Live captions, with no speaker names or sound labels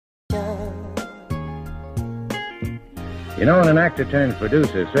You know, when an actor turns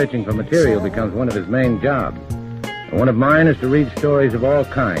producer, searching for material becomes one of his main jobs. And one of mine is to read stories of all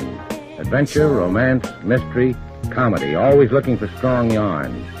kinds. Adventure, romance, mystery, comedy, always looking for strong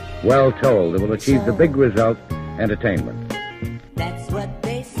yarns. Well told that will achieve the big result, entertainment. That's what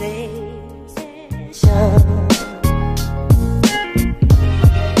they say.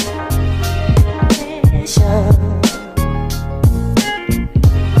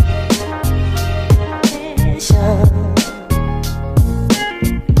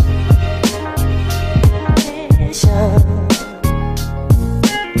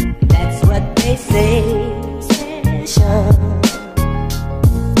 That's what they say.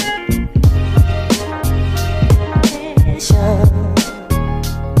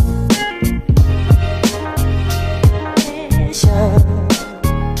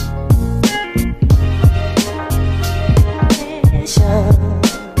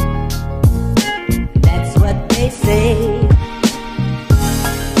 That's what they say.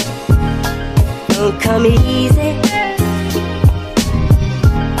 Don't come easy.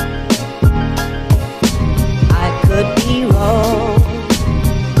 I could be wrong.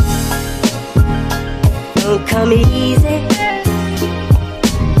 Don't come easy.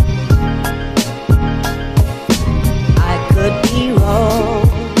 I could be wrong.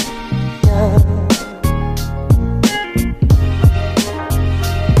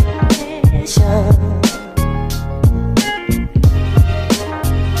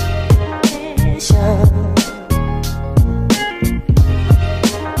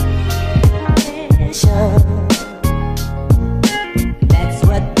 That's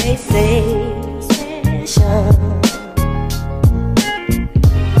what they say.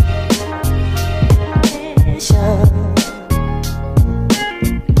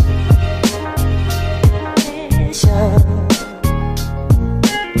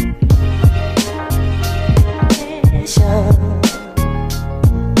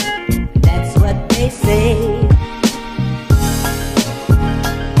 That's what they say.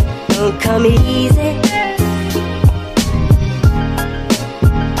 Don't come easy.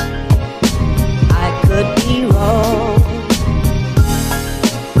 I could be wrong.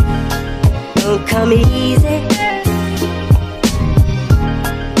 Don't come easy.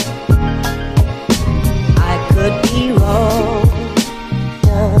 I could be wrong.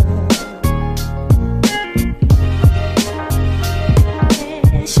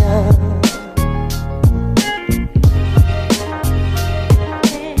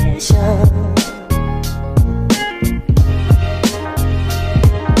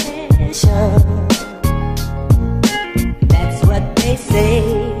 That's what they say.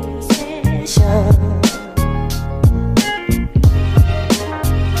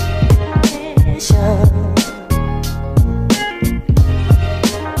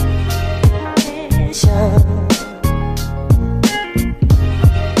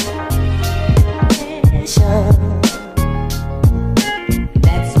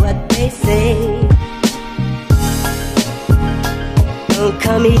 That's what they say. Don't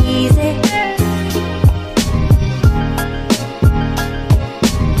come easy.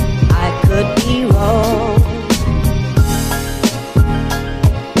 I could be wrong.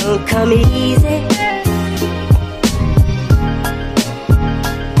 Don't come easy.